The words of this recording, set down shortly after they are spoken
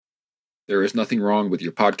There is nothing wrong with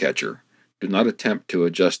your podcatcher. Do not attempt to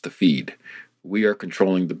adjust the feed. We are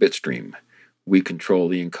controlling the bitstream. We control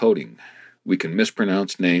the encoding. We can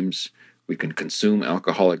mispronounce names. We can consume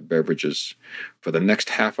alcoholic beverages. For the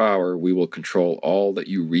next half hour, we will control all that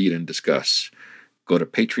you read and discuss. Go to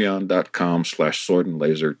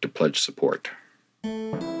patreon.com/swordandlaser to pledge support.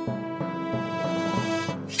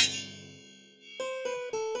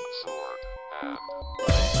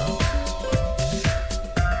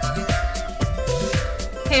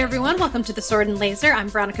 Hey everyone, welcome to the Sword and Laser. I'm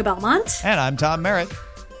Veronica Belmont. And I'm Tom Merritt.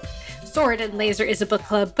 Sword and Laser is a book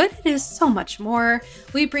club, but it is so much more.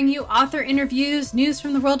 We bring you author interviews, news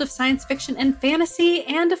from the world of science fiction and fantasy,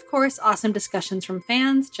 and of course, awesome discussions from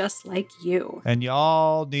fans just like you. And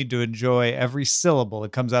y'all need to enjoy every syllable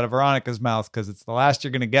that comes out of Veronica's mouth because it's the last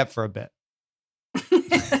you're going to get for a bit.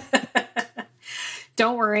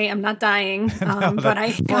 Don't worry, I'm not dying, No, but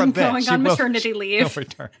I am going on maternity leave.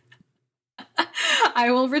 Return. I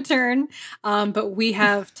will return. But we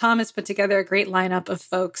have Thomas put together a great lineup of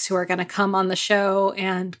folks who are going to come on the show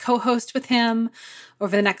and co-host with him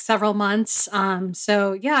over the next several months.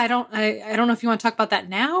 So yeah, I don't know if you want to talk about that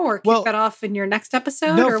now or kick that off in your next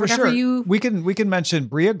episode or whatever you. We can mention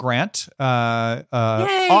Bria Grant,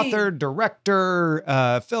 author, director,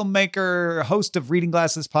 filmmaker, host of Reading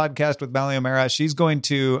Glasses podcast with Mally O'Mara. She's going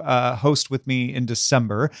to host with me in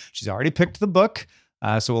December. She's already picked the book.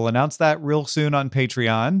 So we'll announce that real soon on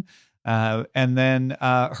Patreon. And then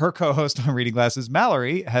her co-host on Reading Glasses,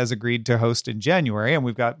 Mallory, has agreed to host in January, and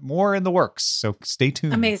we've got more in the works. So stay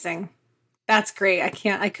tuned. Amazing. That's great.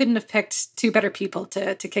 I couldn't have picked two better people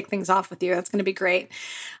to kick things off with you. That's going to be great.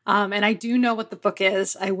 And I do know what the book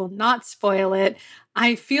is. I will not spoil it.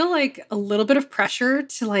 I feel like a little bit of pressure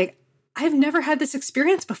to I've never had this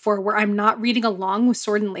experience before where I'm not reading along with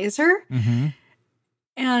Sword and Laser. Mm-hmm.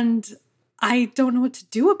 And I don't know what to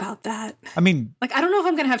do about that. I mean, I don't know if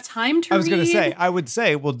I'm going to have time to read. I was going to say, I would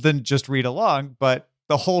say, well, then just read along. But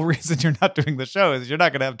the whole reason you're not doing the show is you're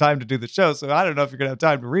not going to have time to do the show. So I don't know if you're going to have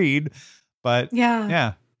time to read. But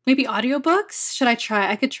yeah. Maybe audiobooks? Should I try?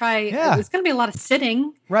 I could try. Yeah. It's going to be a lot of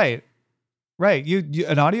sitting. Right. You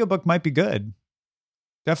an audiobook might be good.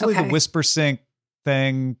 Definitely the whisper sync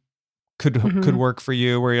thing could work for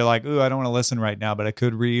you where you're like, ooh, I don't want to listen right now, but I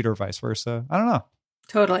could read or vice versa. I don't know.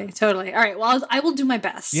 Totally. All right. Well, I will do my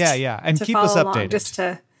best. Yeah. And keep us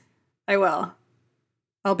updated. I will.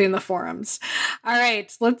 I'll be in the forums. All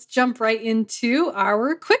right. Let's jump right into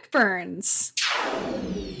our quick burns.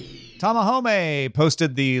 Tamahome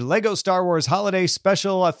posted the Lego Star Wars Holiday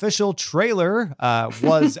Special official trailer.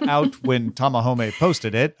 Was out when Tamahome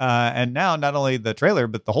posted it. And now not only the trailer,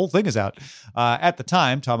 but the whole thing is out. At the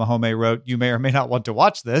time, Tamahome wrote, "You may or may not want to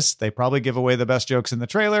watch this. They probably give away the best jokes in the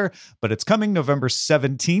trailer, but it's coming November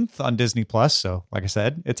 17th on Disney+. So like I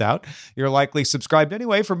said, it's out. You're likely subscribed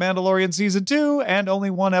anyway for Mandalorian Season 2, and only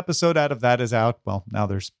one episode out of that is out. Well, now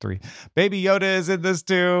there's 3. Baby Yoda is in this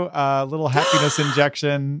too. Little happiness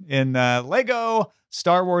injection in Lego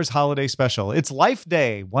Star Wars Holiday Special. It's Life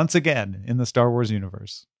Day once again in the Star Wars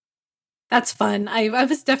universe. That's fun. I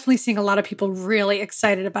was definitely seeing a lot of people really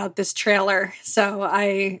excited about this trailer. So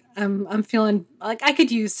I'm feeling like I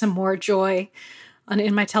could use some more joy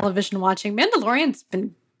in my television watching. Mandalorian's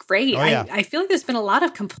been great. Oh, yeah. I feel like there's been a lot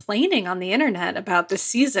of complaining on the internet about this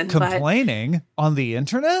season. Complaining on the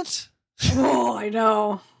internet? Oh, I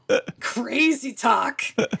know. Crazy talk.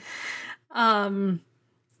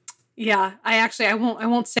 Yeah, I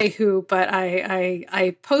won't say who, but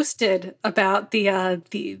I posted about the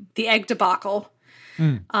egg debacle,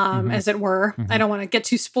 as it were. Mm-hmm. I don't want to get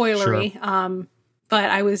too spoilery, sure. But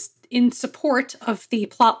I was in support of the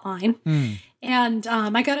plot line, and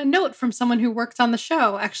I got a note from someone who worked on the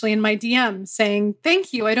show, actually in my DM, saying,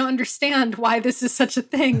 "Thank you. I don't understand why this is such a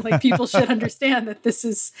thing. Like people should understand that this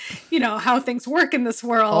is, how things work in this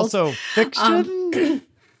world." Also, fiction.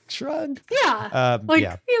 Shrug. Yeah.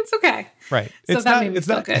 It's okay. Right. So it's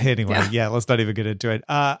not good. Anyway, yeah, let's not even get into it.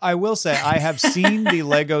 I will say I have seen the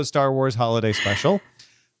Lego Star Wars Holiday Special.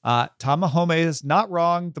 Tamahome is not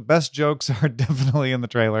wrong. The best jokes are definitely in the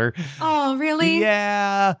trailer. Oh, really?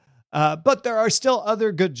 Yeah. But there are still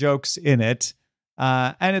other good jokes in it.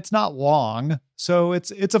 And it's not long. So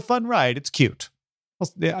it's a fun ride. It's cute.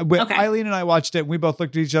 Okay. Eileen and I watched it and we both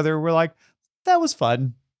looked at each other and we're like, that was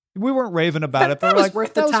fun. We weren't raving about it, but that we're was like,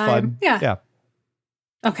 worth that the time. Was fun. Yeah.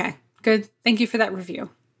 Okay. Good. Thank you for that review.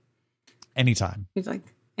 Anytime. He's like,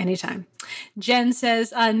 anytime. Jen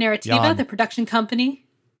says, Narrativa, Yawn. the production company.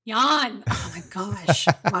 Yawn. Oh my gosh.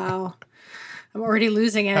 Wow. I'm already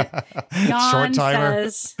losing it. Yawn Short timer.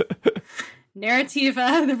 says,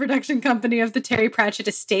 Narrativa, the production company of the Terry Pratchett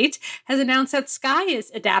estate, has announced that Sky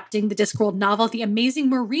is adapting the Discworld novel The Amazing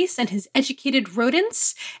Maurice and His Educated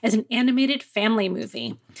Rodents as an animated family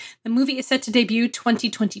movie. The movie is set to debut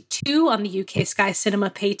 2022 on the UK Sky Cinema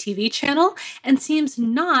pay TV channel and seems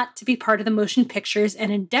not to be part of the Motion Pictures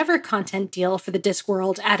and Endeavour content deal for the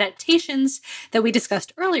Discworld adaptations that we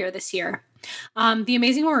discussed earlier this year. The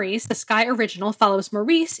Amazing Maurice, the Sky original, follows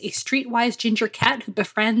Maurice, a streetwise ginger cat who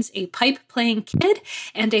befriends a pipe-playing kid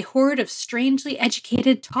and a horde of strangely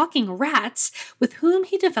educated talking rats with whom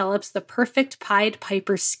he develops the perfect Pied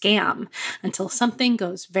Piper scam until something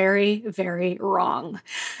goes very, very wrong.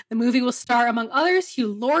 The movie will star, among others,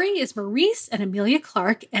 Hugh Laurie as Maurice and Emilia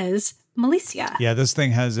Clarke as Milicia. Yeah, this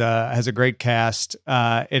thing has a great cast.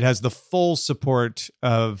 It has the full support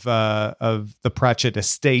of the Pratchett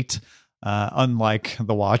estate. Unlike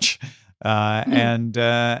The Watch, and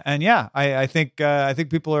yeah, I think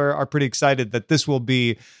people are pretty excited that this will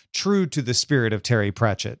be true to the spirit of Terry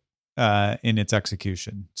Pratchett in its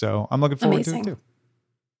execution. So I'm looking forward to it too.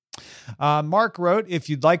 Mark wrote, if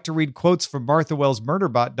you'd like to read quotes from Martha Wells'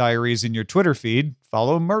 Murderbot diaries in your Twitter feed,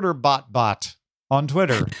 follow Murderbot on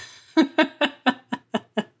Twitter. I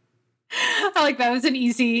like that. It was an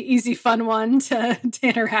easy, fun one to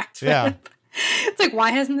interact with. Yeah. It's like,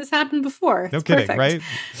 why hasn't this happened before? No kidding, perfect. Right?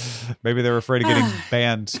 Maybe they're afraid of getting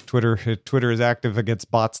banned. Twitter is active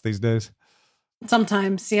against bots these days.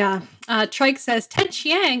 Sometimes, yeah. Trike says, Ted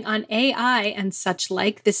Chiang on AI and such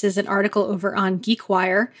like. This is an article over on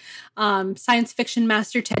GeekWire. Science fiction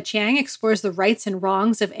master Ted Chiang explores the rights and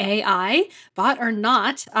wrongs of AI, bot or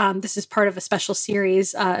not. This is part of a special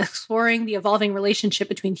series exploring the evolving relationship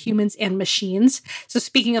between humans and machines. So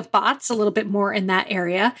speaking of bots, a little bit more in that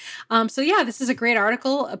area. So yeah, this is a great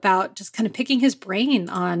article about just kind of picking his brain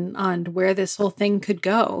on where this whole thing could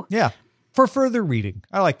go. Yeah. For further reading.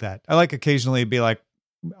 I like that. I like occasionally be like,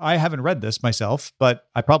 I haven't read this myself, but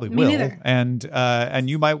I probably will. Neither. And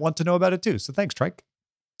you might want to know about it too. So thanks, Trike.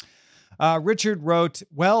 Richard wrote,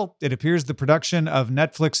 well, it appears the production of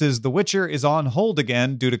Netflix's The Witcher is on hold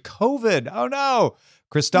again due to COVID. Oh no.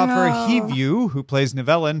 Christopher Hivju, who plays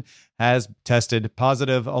Nivellen, has tested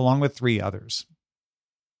positive along with 3 others.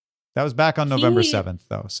 That was back on November 7th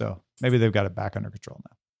though. So maybe they've got it back under control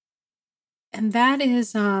now. And that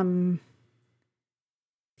is,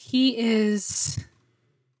 he is,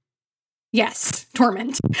 yes,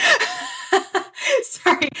 Torment.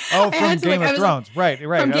 Sorry. Oh, from Game of Thrones. Right.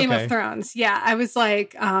 From Game of Thrones. Yeah. I was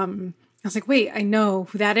like, wait, I know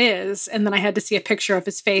who that is. And then I had to see a picture of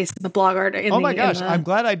his face in the blog art. My gosh. I'm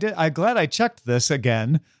glad I did. I'm glad I checked this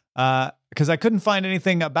again because I couldn't find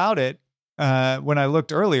anything about it when I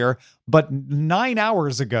looked earlier. But 9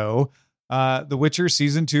 hours ago, The Witcher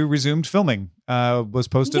Season 2 resumed filming, was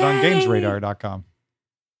posted on GamesRadar.com.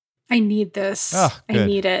 I need this. Oh, I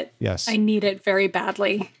need it. Yes. I need it very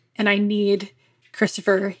badly. And I need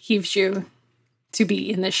Christopher Hivju to be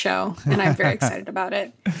in this show. And I'm very excited about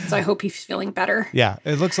it. So I hope he's feeling better. Yeah.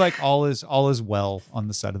 It looks like all is well on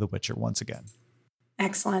the side of The Witcher once again.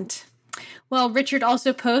 Excellent. Well, Richard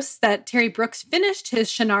also posts that Terry Brooks finished his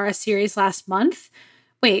Shannara series last month.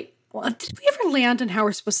 Wait. Well, did we ever land on how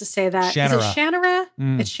we're supposed to say that? Shannara. Is it Shannara?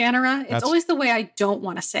 It's Shannara. It's always the way I don't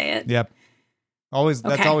want to say it. Yep. Always.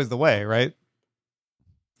 That's always the way, right?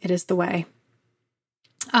 It is the way.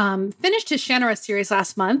 Finished his Shannara series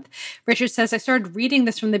last month. Richard says, I started reading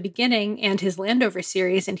this from the beginning and his Landover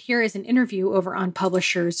series, and here is an interview over on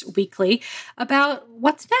Publishers Weekly about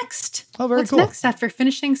what's next. Oh, very what's cool. next after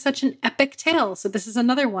finishing such an epic tale. So this is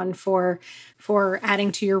another one for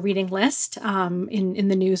adding to your reading list in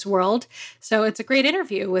the news world. So it's a great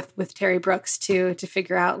interview with Terry Brooks to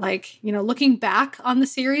figure out, like, looking back on the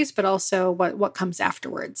series, but also what comes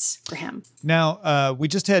afterwards for him. Now, we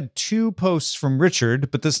just had 2 posts from Richard,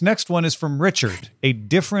 but this next one is from Richard, a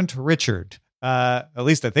different Richard. At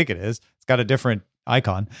least I think it is. It's got a different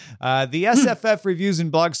icon. The SFF Reviews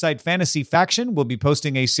and blog site Fantasy Faction will be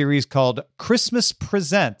posting a series called Christmas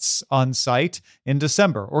Presents on site in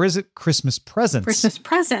December. Or is it Christmas Presents? Christmas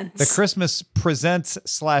Presents. The Christmas Presents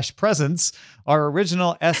 /Presents are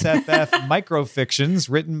original SFF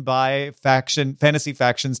microfictions written by Fantasy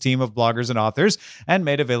Faction's team of bloggers and authors and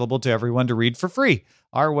made available to everyone to read for free.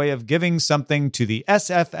 Our way of giving something to the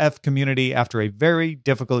SFF community after a very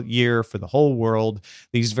difficult year for the whole world.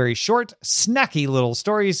 These very short, snacky little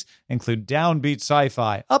stories include downbeat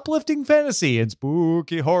sci-fi, uplifting fantasy, and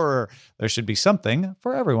spooky horror. There should be something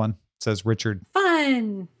for everyone, says Richard.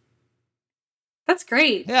 Fun. That's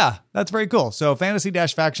great. Yeah, that's very cool. So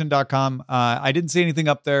fantasy-faction.com. I didn't see anything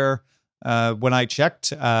up there when I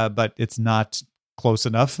checked, but it's not close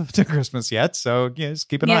enough to Christmas yet. So just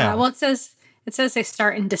keep an eye out. Well, it says It says they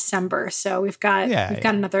start in December, so we've got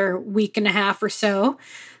another week and a half or so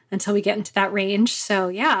until we get into that range. So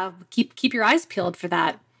yeah, keep your eyes peeled for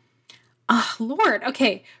that. Oh, Lord.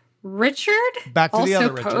 Okay. Richard back to also the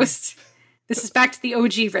other Richard. This is back to the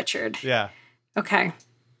OG Richard. Yeah. Okay.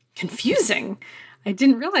 Confusing. I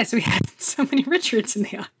didn't realize we had so many Richards in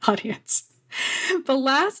the audience. The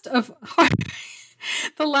last of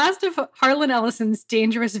Harlan Ellison's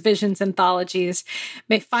Dangerous Visions anthologies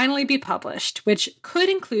may finally be published, which could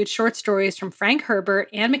include short stories from Frank Herbert,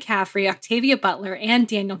 Anne McCaffrey, Octavia Butler, and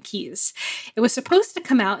Daniel Keyes. It was supposed to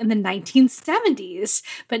come out in the 1970s,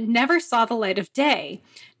 but never saw the light of day.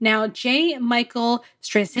 Now, J. Michael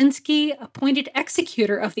Straczynski, appointed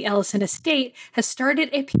executor of the Ellison estate, has started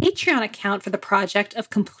a Patreon account for the project of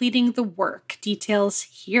completing the work. Details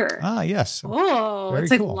here. Ah, yes. Oh, very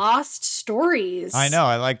it's cool. like Lost Stories. I know.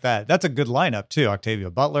 I like that. That's a good lineup, too. Octavia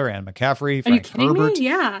Butler, Anne McCaffrey, Frank Are you kidding Herbert. me?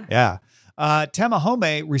 Yeah. Yeah.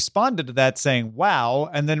 Tamahome responded to that saying, wow,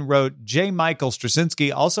 and then wrote, J. Michael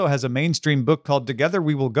Straczynski also has a mainstream book called Together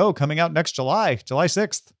We Will Go coming out next July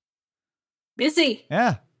 6th. Busy.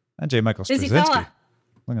 Yeah. And J. Michael Busy Straczynski. fella.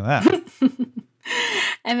 Look at that.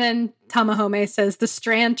 And then Tamahome says the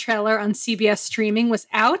Strand trailer on CBS streaming was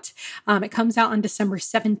out. It comes out on December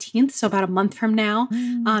 17th, so about a month from now.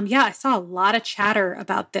 Yeah, I saw a lot of chatter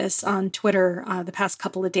about this on Twitter the past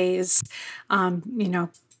couple of days.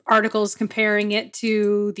 Articles comparing it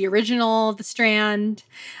to the original, The Stand.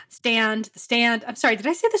 I'm sorry, did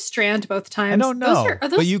I say The Strand both times? I don't know. Are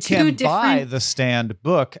those but you two can different... buy The Stand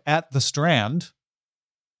book at The Strand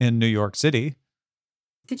in New York City.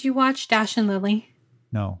 Did you watch Dash and Lily?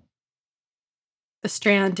 No. The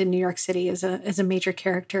Strand in New York City is a major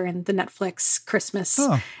character in the Netflix Christmas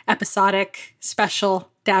episodic special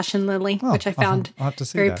Dash and Lily, which I found I'll have to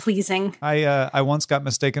see very that. pleasing. I once got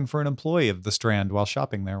mistaken for an employee of the Strand while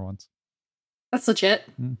shopping there once. That's legit.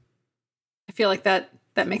 I feel like that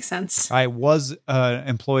makes sense. I was an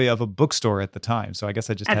employee of a bookstore at the time, so I guess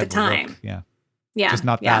I just At had the to time. look. Yeah. Yeah. Just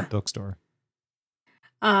not that bookstore.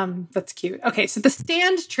 That's cute. Okay, so the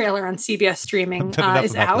Stand trailer on CBS streaming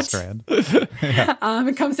is out.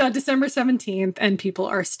 It comes out December 17th, and people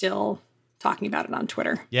are still talking about it on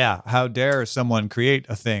Twitter. Yeah, how dare someone create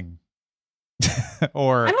a thing?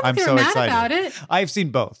 Or I don't think I'm they were so mad excited about it. I've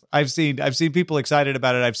seen both. I've seen people excited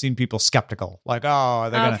about it. I've seen people skeptical, like, oh,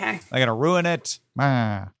 they're gonna ruin it.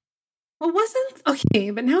 Well,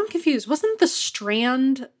 but now I'm confused. Wasn't the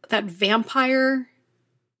Strand that vampire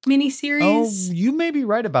miniseries? Oh, you may be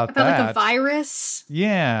right about that. Like a virus?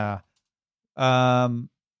 Yeah. The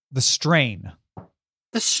Strain.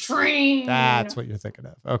 The Strain. That's what you're thinking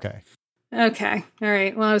of. Okay. Okay. All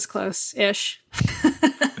right. Well, I was close-ish.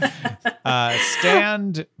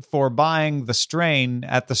 Stand for buying The Strain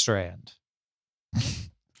at the Strand.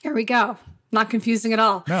 Here we go. Not confusing at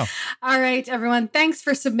all. No. All right, everyone. Thanks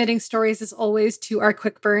for submitting stories as always to our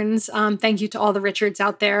Quick Burns. Thank you to all the Richards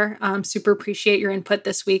out there. Super appreciate your input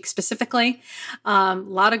this week specifically. A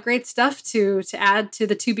lot of great stuff to add to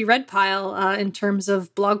the to be read pile in terms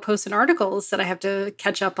of blog posts and articles that I have to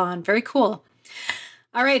catch up on. Very cool.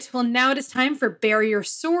 All right. Well, now it is time for Bare Your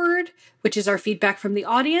Sword, which is our feedback from the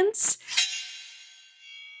audience.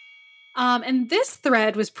 And this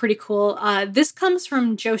thread was pretty cool. This comes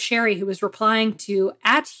from Joe Sherry, who was replying to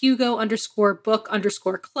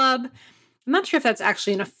 @Hugo_book_club. I'm not sure if that's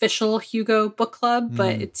actually an official Hugo book club,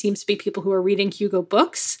 but it seems to be people who are reading Hugo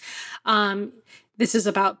books. This is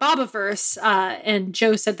about Bobaverse. And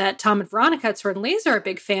Joe said that Tom and Veronica at Sword and Laser are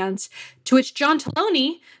big fans, to which John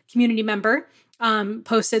Taloni, community member,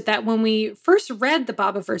 posted that when we first read the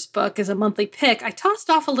Bobaverse book as a monthly pick, I tossed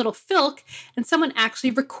off a little filk and someone actually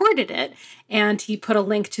recorded it, and he put a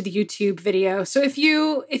link to the YouTube video. So if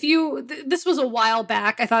you this was a while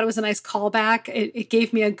back, I thought it was a nice callback. It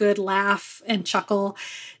gave me a good laugh and chuckle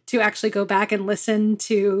to actually go back and listen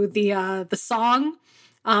to the song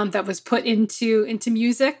that was put into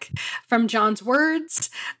music from John's words.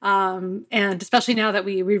 And especially now that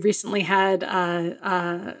we recently had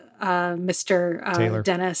Mr.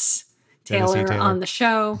 Dennis Taylor on the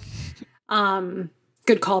show.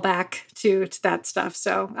 Good callback to that stuff.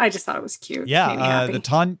 So I just thought it was cute. Yeah, the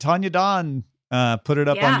Tanya Dawn put it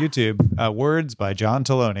up on YouTube. Words by John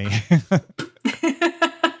Taloni.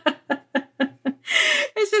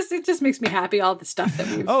 It just makes me happy, all the stuff that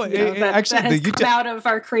we've that has come out of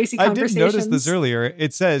our crazy conversations. I didn't notice this earlier.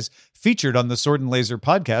 It says, featured on the Sword and Laser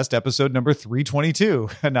podcast, episode number 322,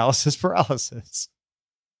 Analysis Paralysis.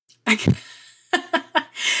 That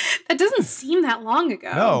doesn't seem that long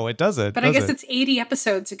ago. No, it doesn't. But I guess it's 80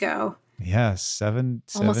 episodes ago. Yeah,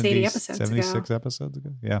 almost 80 episodes 76 ago. episodes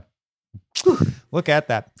ago. Yeah. Look at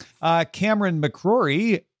that. Cameron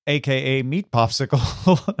McCrory, a.k.a. Meat Popsicle,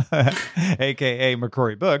 a.k.a.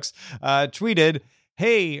 McCrory Books, tweeted,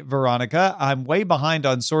 "Hey, Veronica, I'm way behind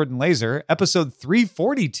on Sword and Laser, episode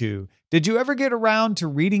 342. Did you ever get around to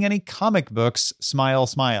reading any comic books? Smile,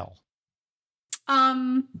 smile."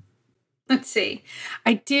 Let's see.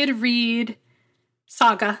 I did read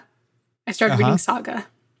Saga. I started reading Saga.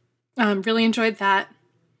 Really enjoyed that.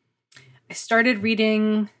 I started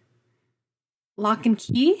reading Lock and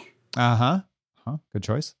Key. Good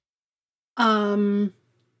choice. I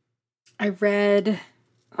read,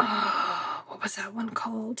 what was that one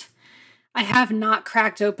called? I have not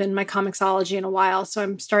cracked open my Comixology in a while, so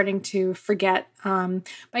I'm starting to forget. But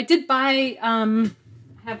I did buy, I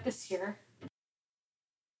have this here.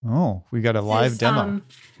 Oh, we got a live demo.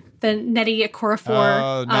 The Nettie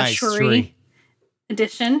Okorafor nice. Shuri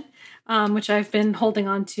edition, which I've been holding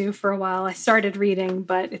on to for a while. I started reading,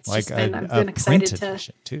 but it's like just been, I've been excited to.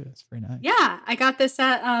 Too. That's very nice. Yeah, I got this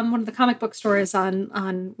at one of the comic book stores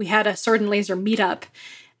we had a Sword and Laser meetup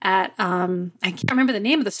at, I can't remember the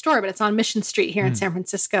name of the store, but it's on Mission Street here in San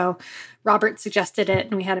Francisco. Robert suggested it,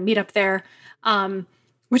 and we had a meetup there.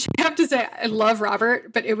 Which I have to say, I love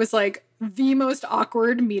Robert, but it was like the most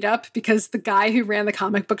awkward meetup because the guy who ran the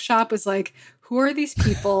comic book shop was like, "Who are these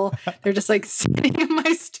people? They're just like sitting in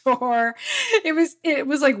my store." It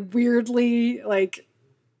was like weirdly like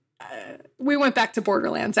we went back to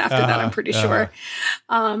Borderlands after that, I'm pretty sure.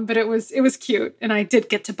 But it was cute, and I did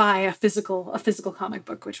get to buy a physical comic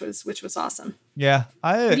book, which was awesome. Yeah,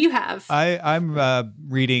 what do you have? I'm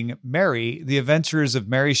reading Mary: The Adventures of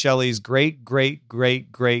Mary Shelley's great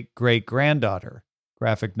granddaughter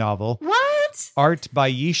graphic novel. What? Art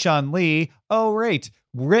by Yishan Lee. Oh, right,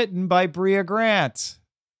 written by Bria Grant.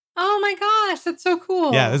 Oh my gosh, that's so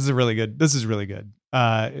cool. Yeah, this is really good.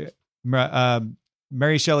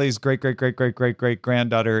 Mary Shelley's great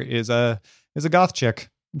granddaughter is a goth chick,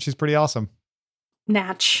 and she's pretty awesome.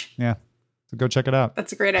 Natch. Yeah. So go check it out.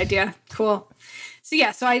 That's a great idea. Cool. So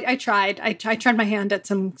yeah, so I tried my hand at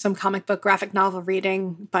some comic book graphic novel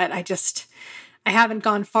reading, but I haven't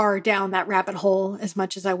gone far down that rabbit hole as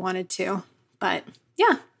much as I wanted to. But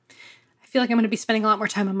yeah, I feel like I'm going to be spending a lot more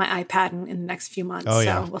time on my iPad in the next few months. Oh,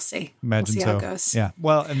 yeah. So we'll see. Imagine we'll see how it goes. Yeah.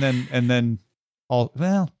 Well, and then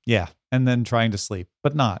and then trying to sleep,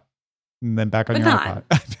 but not. And then back on your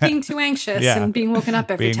iPod. Being too anxious and being woken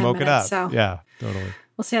up every 10 minutes. So yeah, totally.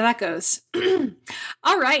 We'll see how that goes.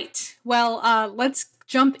 All right. Well, let's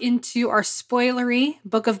jump into our spoilery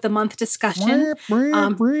book of the month discussion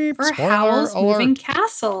for Howl's Moving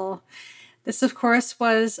Castle. This, of course,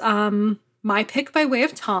 was my pick by way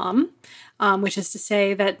of Tom, which is to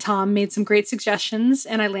say that Tom made some great suggestions,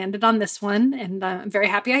 and I landed on this one, and I'm very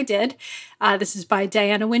happy I did. This is by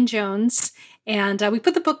Diana Wynne Jones, and we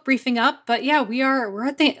put the book briefing up, but yeah, we're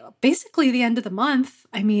at basically the end of the month.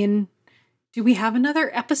 I mean, do we have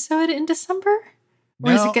another episode in December?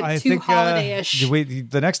 Or does it get too holiday-ish?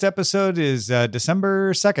 The next episode is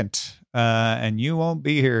December 2nd, and you won't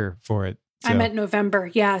be here for it. So. I meant November.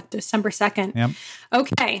 Yeah, December 2nd. Yep.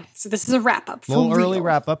 Okay, so this is a wrap-up. A little early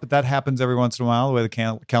wrap-up, but that happens every once in a while, the way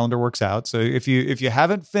the calendar works out. So if you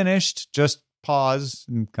haven't finished, just pause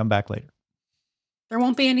and come back later. There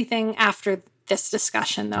won't be anything after this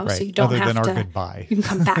discussion, though, right. so you don't Other have than to. Our goodbye. You can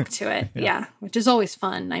come back to it. Yeah, which is always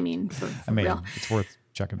fun. I mean, for real. It's worth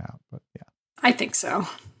checking out, but yeah. I think so,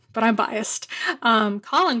 but I'm biased.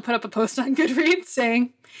 Colin put up a post on Goodreads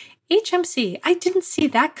saying, HMC, I didn't see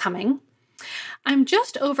that coming. I'm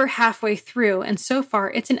just over halfway through, and so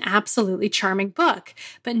far it's an absolutely charming book,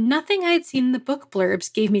 but nothing I had seen in the book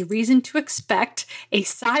blurbs gave me reason to expect a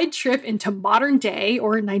side trip into modern day,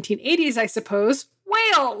 or 1980s, I suppose,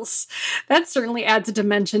 Wales. That certainly adds a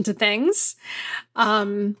dimension to things.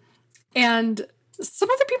 And some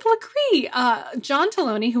other people agree. John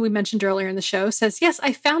Taloni, who we mentioned earlier in the show, says, yes,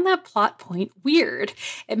 I found that plot point weird.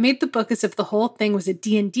 It made the book as if the whole thing was a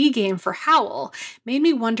D&D game for Howl. Made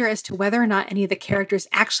me wonder as to whether or not any of the characters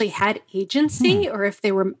actually had agency or if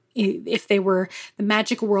they were the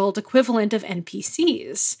magic world equivalent of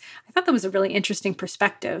NPCs. I thought that was a really interesting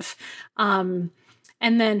perspective.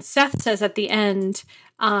 And then Seth says at the end,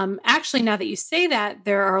 actually, now that you say that,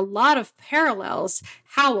 there are a lot of parallels.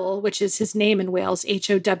 Howl, which is his name in Wales,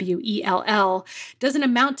 Howell, doesn't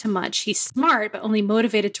amount to much. He's smart, but only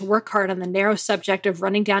motivated to work hard on the narrow subject of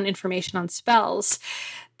running down information on spells.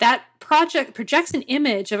 That project projects an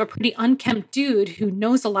image of a pretty unkempt dude who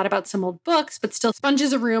knows a lot about some old books, but still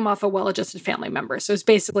sponges a room off a well-adjusted family member. So it's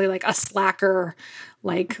basically like a slacker,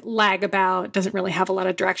 like lag about, doesn't really have a lot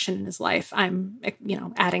of direction in his life. I'm,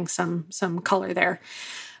 adding some color there.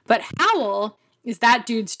 But Howl is that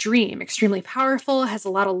dude's dream. Extremely powerful, has a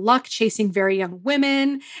lot of luck chasing very young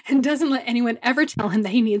women, and doesn't let anyone ever tell him that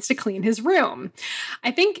he needs to clean his room.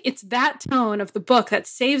 I think it's that tone of the book that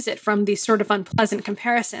saves it from these sort of unpleasant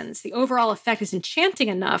comparisons. The overall effect is enchanting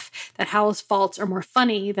enough that Howl's faults are more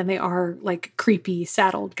funny than they are like creepy,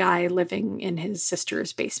 saddled guy living in his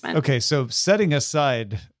sister's basement. Okay, so setting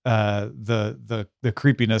aside the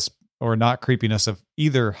creepiness or not creepiness of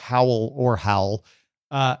either Howl or Howl,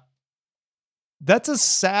 that's a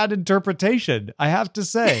sad interpretation, I have to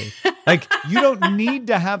say. Like, you don't need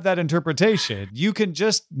to have that interpretation. You can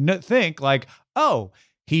just think like, oh,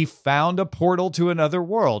 he found a portal to another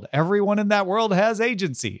world. Everyone in that world has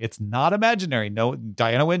agency. It's not imaginary. No,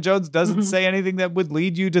 Diana Wynne Jones doesn't say anything that would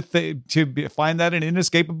lead you to find that an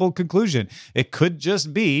inescapable conclusion. It could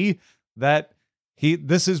just be that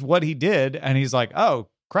this is what he did, and he's like, oh,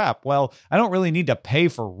 crap. Well, I don't really need to pay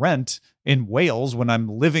for rent in Wales when I'm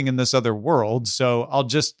living in this other world. So I'll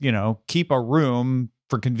just, keep a room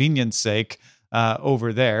for convenience sake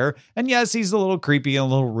over there. And yes, he's a little creepy and a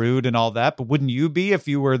little rude and all that, but wouldn't you be if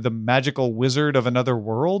you were the magical wizard of another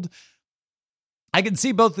world? I can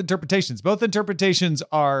see both interpretations. Both interpretations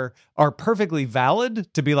are perfectly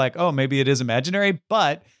valid to be like, oh, maybe it is imaginary,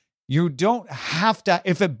 but you don't have to,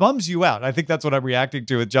 if it bums you out, I think that's what I'm reacting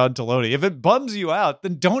to with John Taloni. If it bums you out,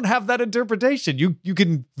 then don't have that interpretation. You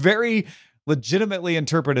can very legitimately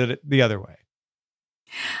interpret it the other way.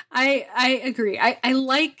 I agree.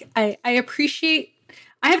 I appreciate,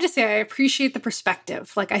 I have to say, I appreciate the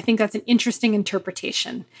perspective. Like, I think that's an interesting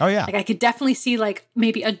interpretation. Oh, yeah. Like, I could definitely see like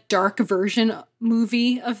maybe a dark version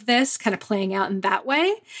movie of this kind of playing out in that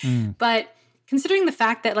way. But considering the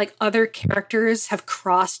fact that like other characters have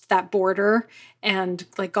crossed that border and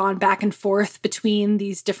like gone back and forth between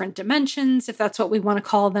these different dimensions, if that's what we want to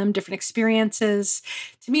call them, different experiences,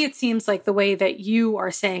 to me, it seems like the way that you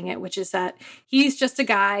are saying it, which is that he's just a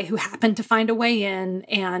guy who happened to find a way in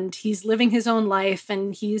and he's living his own life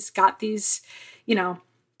and he's got these,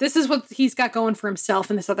 this is what he's got going for himself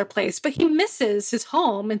in this other place, but he misses his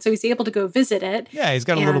home. And so he's able to go visit it. Yeah. He's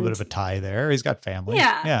got a little bit of a tie there. He's got family.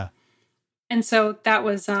 Yeah. Yeah. And so that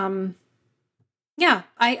was, I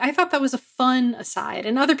thought that was a fun aside.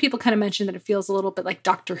 And other people kind of mentioned that it feels a little bit like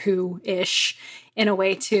Doctor Who-ish in a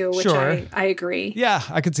way too, which sure. I agree. Yeah,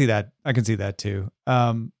 I can see that. I can see that too.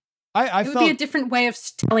 It would be a different way of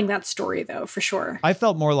telling that story though, for sure. I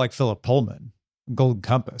felt more like Philip Pullman, Golden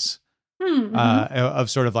Compass. Of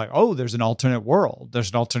sort of like, oh, there's an alternate world. There's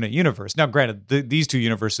an alternate universe. Now, granted, these two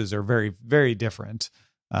universes are very, very different.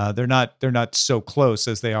 They're not so close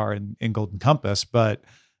as they are in Golden Compass, but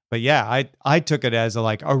yeah, I took it as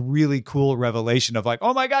a really cool revelation of like,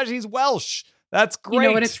 oh my gosh, he's Welsh. That's great. You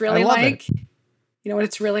know what it's really like? It. You know what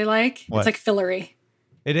it's really like? What? It's like fillery.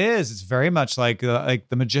 It is. It's very much like The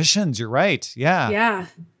Magicians. You're right. Yeah. Yeah.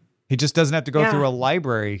 He just doesn't have to go through a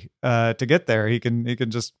library to get there. He can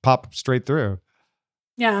just pop straight through.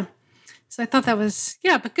 Yeah. So I thought that was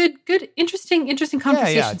but good, interesting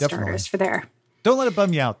conversation starters for there. Don't let it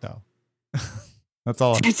bum you out, though. That's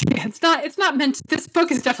all. It's not meant. This book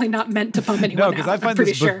is definitely not meant to bum anyone out. No, because I find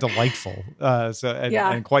this book delightful.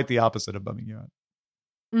 And quite the opposite of bumming you out.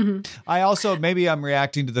 Mm-hmm. I also, maybe I'm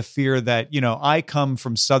reacting to the fear that, I come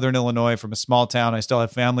from Southern Illinois, from a small town. I still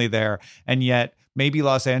have family there. And yet maybe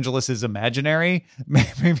Los Angeles is imaginary.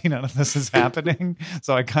 Maybe none of this is happening.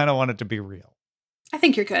 So I kind of want it to be real. I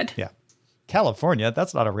think you're good. Yeah. California,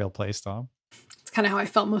 that's not a real place, Tom. It's kind of how I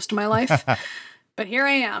felt most of my life. But here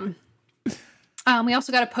I am. We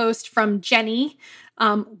also got a post from Jenny.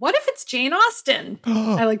 What if it's Jane Austen?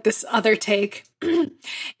 I like this other take.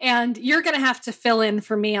 And you're going to have to fill in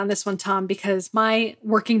for me on this one, Tom, because my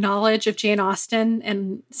working knowledge of Jane Austen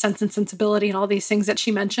and Sense and Sensibility and all these things that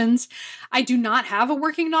she mentions, I do not have a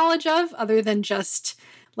working knowledge of other than just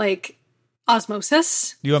like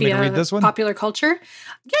osmosis. You want me to read this one? Popular culture.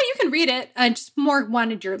 Yeah, you can read it. I just more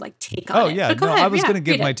wanted your take on it. Oh, yeah. No, I was going to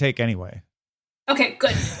give my take anyway. Okay,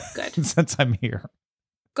 good. Since I'm here.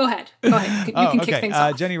 Go ahead. You can kick things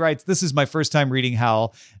off. Jenny writes, this is my first time reading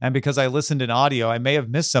Howl, and because I listened in audio, I may have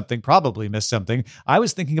probably missed something. I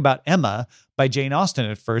was thinking about Emma by Jane Austen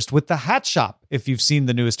at first with the hat shop. If you've seen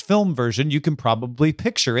the newest film version, you can probably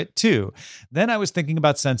picture it too. Then I was thinking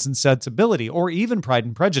about Sense and Sensibility, or even Pride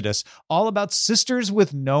and Prejudice, all about sisters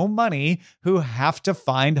with no money who have to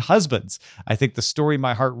find husbands. I think the story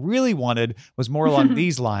my heart really wanted was more along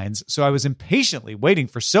these lines, so I was impatiently waiting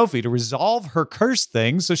for Sophie to resolve her curse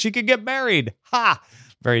thing so she could get married. Ha!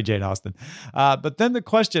 Very Jane Austen. But then the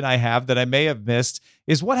question I have that I may have missed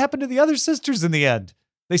is what happened to the other sisters in the end?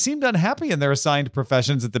 They seemed unhappy in their assigned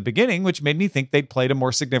professions at the beginning, which made me think they'd played a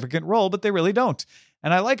more significant role, but they really don't.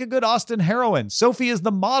 And I like a good Austen heroine. Sophie is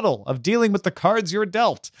the model of dealing with the cards you're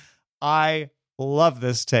dealt. I love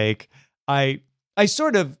this take. I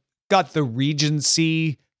sort of got the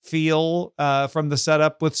Regency feel from the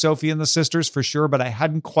setup with Sophie and the sisters for sure, but I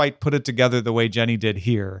hadn't quite put it together the way Jenny did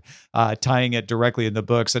here, tying it directly in the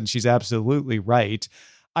books. And she's absolutely right.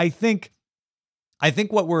 I think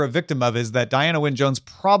what we're a victim of is that Diana Wynne Jones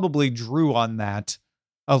probably drew on that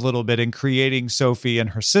a little bit in creating Sophie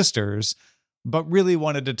and her sisters, but really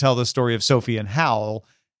wanted to tell the story of Sophie and Howl.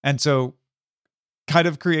 And so kind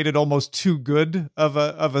of created almost too good of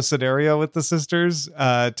a scenario with the sisters,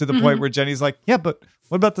 to the point where Jenny's like, yeah, but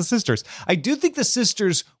what about the sisters? I do think the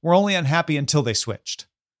sisters were only unhappy until they switched.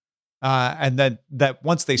 And then that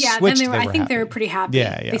once they switched, I think they were pretty happy.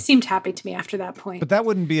 Yeah. They seemed happy to me after that point. But that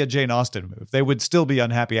wouldn't be a Jane Austen move. They would still be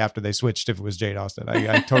unhappy after they switched if it was Jane Austen.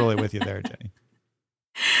 I'm totally with you there, Jenny.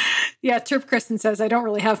 Yeah, Terp Kristen says, I don't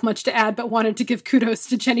really have much to add, but wanted to give kudos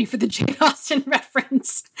to Jenny for the Jane Austen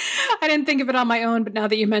reference. I didn't think of it on my own, but now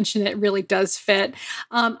that you mention it, it really does fit.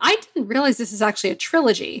 I didn't realize this is actually a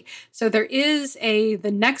trilogy. So there is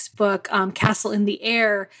the next book, Castle in the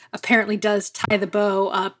Air, apparently does tie the bow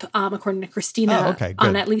up, according to Christina,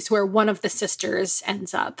 on at least where one of the sisters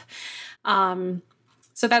ends up.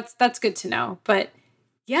 So that's good to know. But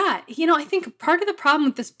yeah, I think part of the problem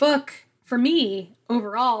with this book for me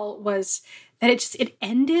overall was that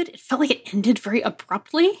it felt like it ended very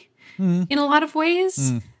abruptly in a lot of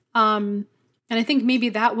ways. And I think maybe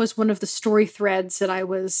that was one of the story threads that I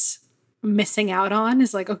was missing out on,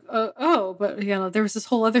 is like, but there was this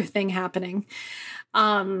whole other thing happening.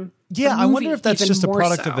 I wonder if that's just a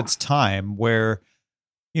product of its time where,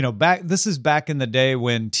 this is back in the day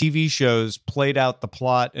when TV shows played out the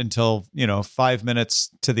plot until, 5 minutes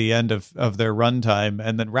to the end of their runtime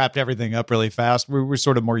and then wrapped everything up really fast. We were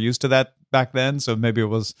sort of more used to that back then. So maybe it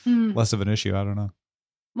was less of an issue. I don't know.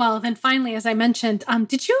 Well, then finally, as I mentioned,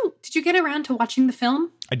 did you get around to watching the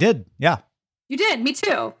film? I did. Yeah. You did. Me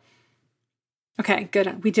too. Okay,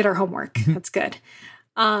 good. We did our homework. That's good.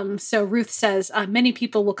 So Ruth says, many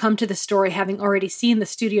people will come to the story having already seen the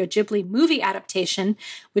Studio Ghibli movie adaptation,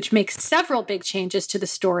 which makes several big changes to the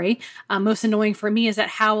story. Most annoying for me,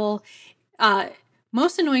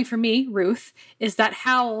 Ruth, is that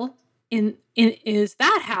Howl is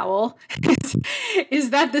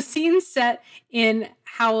that the scenes set in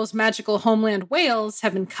Howl's magical homeland Wales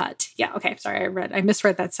have been cut. Yeah, okay, sorry, I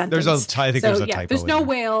misread that sentence. There's a typo. There's no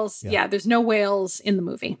whales. Yeah, there's no whales in the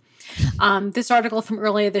movie. This article from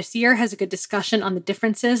earlier this year has a good discussion on the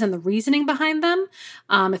differences and the reasoning behind them.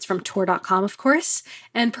 It's from Tor.com, of course.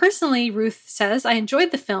 And personally, Ruth says, I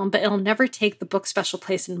enjoyed the film, but it'll never take the book's special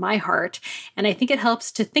place in my heart. And I think it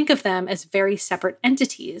helps to think of them as very separate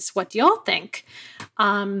entities. What do y'all think?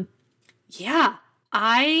 I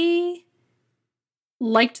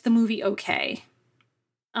liked the movie okay.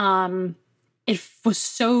 It was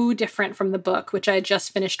so different from the book, which I had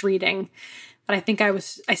just finished reading. But I think I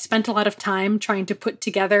spent a lot of time trying to put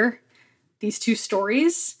together these two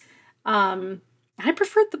stories. I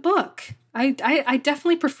preferred the book. I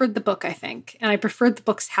definitely preferred the book, I think. And I preferred the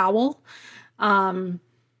book's Howl. And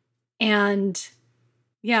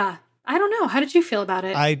yeah, I don't know. How did you feel about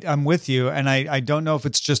it? I'm with you. And I don't know if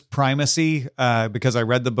it's just primacy, because I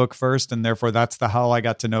read the book first and therefore that's the Howl I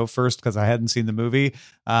got to know first because I hadn't seen the movie.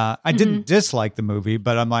 I didn't dislike the movie,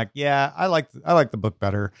 but I'm like, yeah, I like the book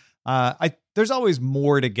better. There's always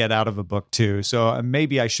more to get out of a book too. So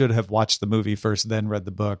maybe I should have watched the movie first, then read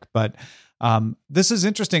the book. But this is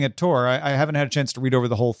interesting at Tor. I haven't had a chance to read over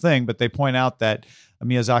the whole thing, but they point out that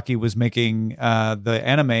Miyazaki was making the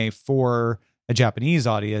anime for a Japanese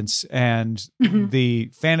audience, and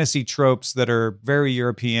the fantasy tropes that are very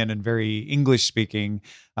European and very English speaking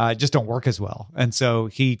just don't work as well. And so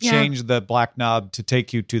he changed the black knob to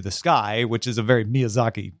take you to the sky, which is a very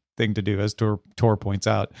Miyazaki thing to do, as Tor points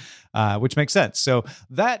out, which makes sense. So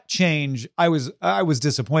that change I was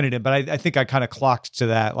disappointed in, but I think I kind of clocked to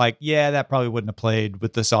that. Like, yeah, that probably wouldn't have played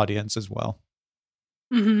with this audience as well.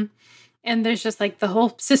 Mm-hmm. And there's just like the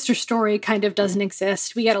whole sister story kind of doesn't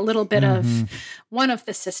exist. We get a little bit of one of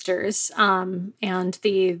the sisters, and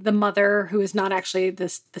the mother who is not actually the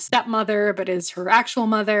stepmother, but is her actual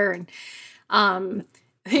mother. And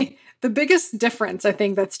the biggest difference I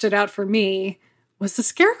think that stood out for me was the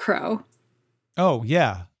scarecrow. Oh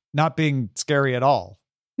yeah, not being scary at all.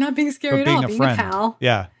 Not being scary at all. Being a pal.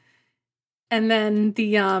 Yeah. And then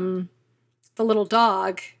the little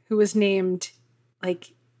dog who was named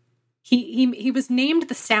like. He was named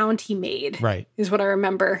the sound he made, right? Is what I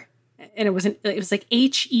remember, and it was like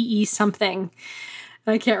HEE something.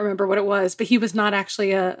 I can't remember what it was, but he was not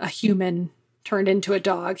actually a human turned into a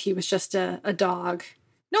dog. He was just a dog.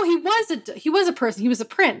 No, he was a person. He was a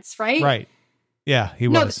prince, right? Right. Yeah, he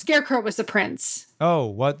was. No, the Scarecrow was the prince. Oh,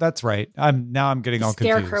 what? That's right. I'm getting all confused. The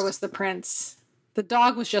Scarecrow was the prince. The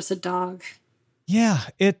dog was just a dog. Yeah,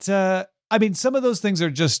 I mean, some of those things are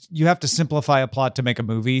just, you have to simplify a plot to make a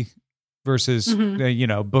movie versus,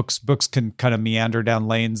 books can kind of meander down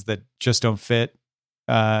lanes that just don't fit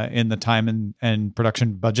in the time and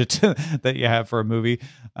production budget that you have for a movie.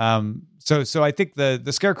 So I think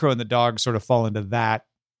the Scarecrow and the dog sort of fall into that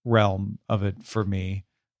realm of it for me.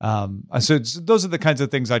 So those are the kinds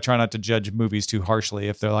of things I try not to judge movies too harshly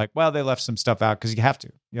if they're like, well, they left some stuff out, because you have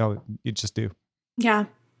to, you just do. Yeah.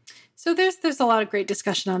 So there's a lot of great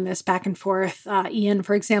discussion on this back and forth. Ian,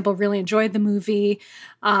 for example, really enjoyed the movie.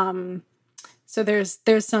 So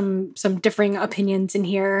there's some differing opinions in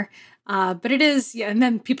here. But it is, yeah, and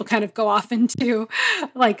then people kind of go off into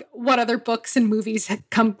like what other books and movies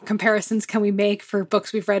comparisons can we make for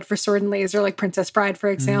books we've read for Sword and Laser, like Princess Bride, for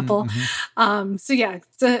example. Mm-hmm. So yeah,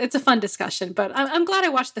 it's a fun discussion. But I'm glad I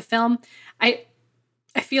watched the film. I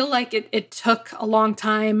feel like it took a long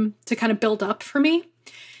time to kind of build up for me.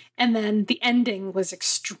 And then the ending was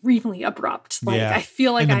extremely abrupt. Like, I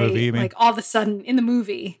feel like like all of a sudden in the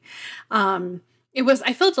movie, I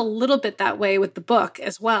felt a little bit that way with the book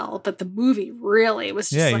as well, but the movie really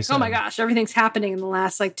was just oh my gosh, everything's happening in the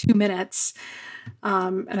last like 2 minutes.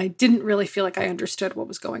 And I didn't really feel like I understood what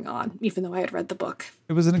was going on, even though I had read the book.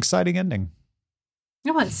 It was an exciting ending.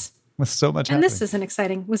 It was. With so much happening. This was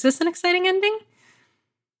this an exciting ending?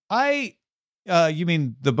 You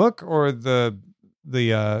mean the book or the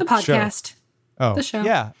podcast? Show? Oh, the show.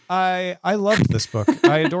 Yeah. I loved this book.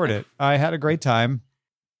 I adored it. I had a great time.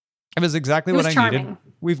 It was exactly what I needed.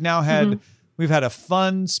 We've now had we've had a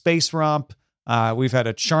fun space romp. We've had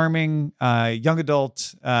a charming young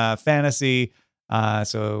adult fantasy.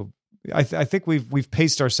 So I think we've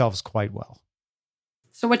paced ourselves quite well.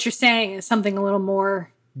 So what you're saying is something a little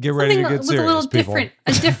more. Get ready to get serious, a little people.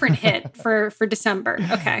 different hit for December.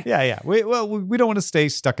 Okay. Yeah. We don't want to stay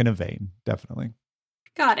stuck in a vein. Definitely.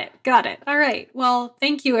 Got it. All right. Well,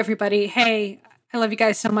 thank you, everybody. Hey, I love you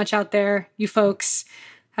guys so much out there. You folks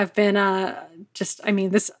have been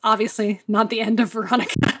this obviously not the end of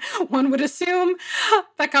Veronica. One would assume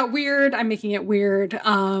that got weird. I'm making it weird.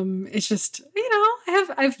 It's just,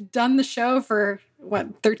 I've done the show for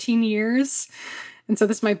 13 years. And so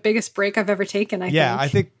this is my biggest break I've ever taken, I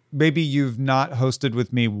think maybe you've not hosted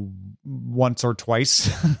with me once or twice.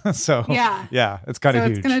 So yeah, it's kind of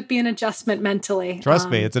huge. It's going to be an adjustment mentally. Trust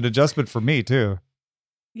me, it's an adjustment for me too.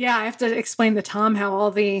 Yeah, I have to explain to Tom how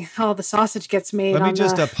all the sausage gets made. Let me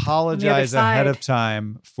just apologize ahead of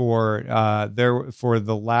time for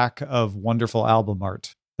the lack of wonderful album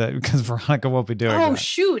art because Veronica won't be doing that. Oh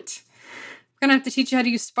shoot. I'm gonna have to teach you how to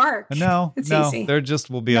use Spark. No, easy. There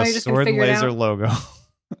just will be a Sword and Laser logo.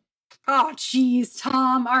 Oh, geez,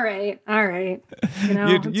 Tom. All right.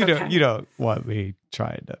 You don't want me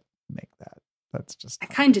trying to make that. That's just. I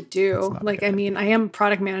kind of do. Like, I mean, I am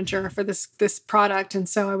product manager for this product, and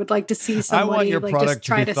so I would like to see somebody. I want your product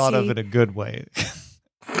to be thought of in a good way.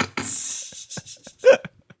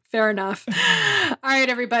 Fair enough. All right,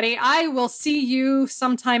 everybody. I will see you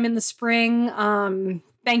sometime in the spring.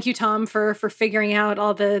 Thank you, Tom, for figuring out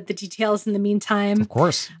all the details in the meantime. Of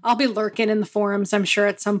course. I'll be lurking in the forums, I'm sure,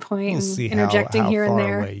 at some point. We'll see interjecting how here and far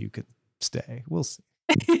there. Away you could stay. We'll see.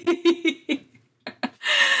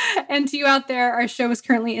 And to you out there, our show is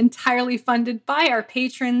currently entirely funded by our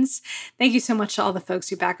patrons. Thank you so much to all the folks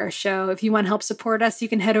who back our show. If you want to help support us, you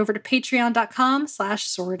can head over to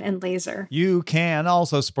patreon.com/swordandlaser. You can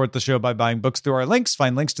also support the show by buying books through our links.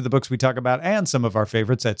 Find links to the books we talk about and some of our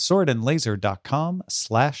favorites at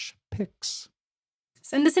swordandlaser.com/picks.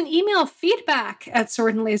 Send us an email, feedback at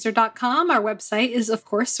swordandlaser.com. Our website is, of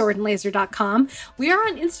course, swordandlaser.com. We are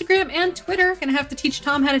on Instagram and Twitter. Gonna have to teach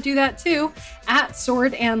Tom how to do that too, at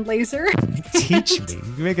swordandlaser. Teach me.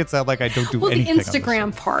 You make it sound like I don't do anything. The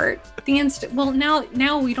Instagram part.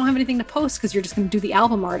 Now we don't have anything to post because you're just gonna do the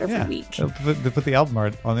album art every week. Put the album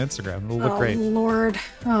art on Instagram. It'll look great. Oh, Lord.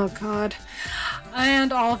 Oh, God.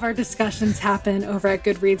 And all of our discussions happen over at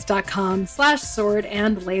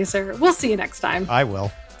goodreads.com/swordandlaser. We'll see you next time. I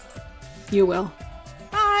will. You will.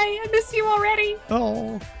 Bye. I miss you already.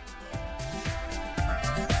 Oh.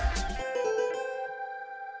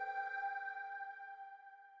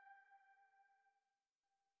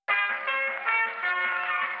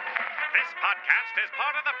 This podcast is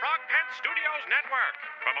part of the Frog Pants Studios Network.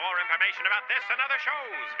 For more information about this and other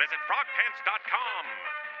shows, visit frogpants.com.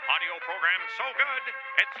 Audio program so good,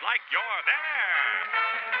 it's like you're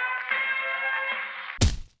there.